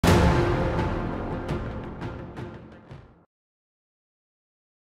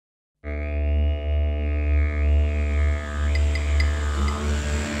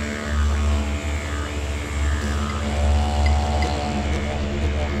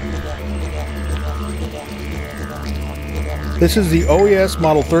This is the OES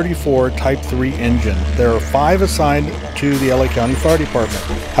Model 34 Type 3 engine. There are 5 assigned to the LA County Fire Department,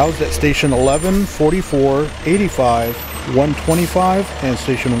 housed at Station 11, 44, 85, 125, and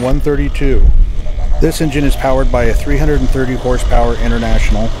Station 132. This engine is powered by a 330 horsepower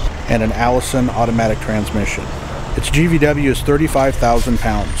International and an Allison automatic transmission. Its GVW is 35,000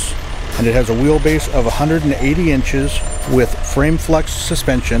 pounds, and it has a wheelbase of 180 inches with frame flex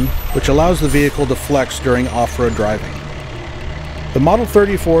suspension, which allows the vehicle to flex during off-road driving. The Model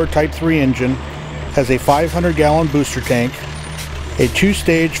 34 Type 3 engine has a 500-gallon booster tank, a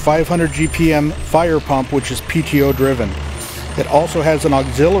 2-stage 500 GPM fire pump which is PTO driven. It also has an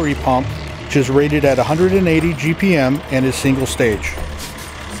auxiliary pump which is rated at 180 GPM and is single stage.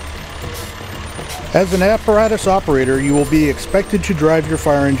 As an apparatus operator, you will be expected to drive your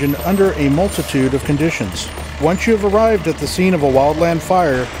fire engine under a multitude of conditions. Once you have arrived at the scene of a wildland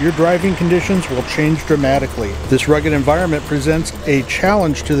fire, your driving conditions will change dramatically. This rugged environment presents a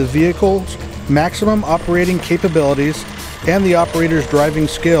challenge to the vehicle's maximum operating capabilities and the operator's driving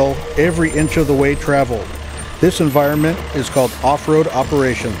skill every inch of the way traveled. This environment is called off-road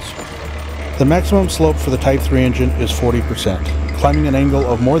operations. The maximum slope for the Type 3 engine is 40%. Climbing an angle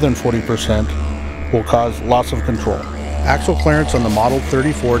of more than 40% will cause loss of control. Axle clearance on the Model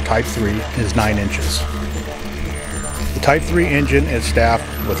 34 Type 3 is 9 inches. The Type 3 engine is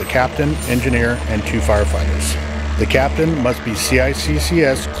staffed with a captain, engineer, and 2 firefighters. The captain must be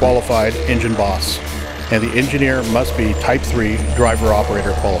CICCS qualified engine boss, and the engineer must be Type 3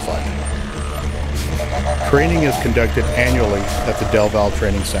 driver-operator qualified. Training is conducted annually at the Del Val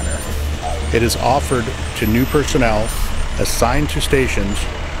Training Center. It is offered to new personnel assigned to stations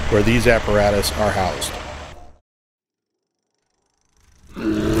where these apparatus are housed.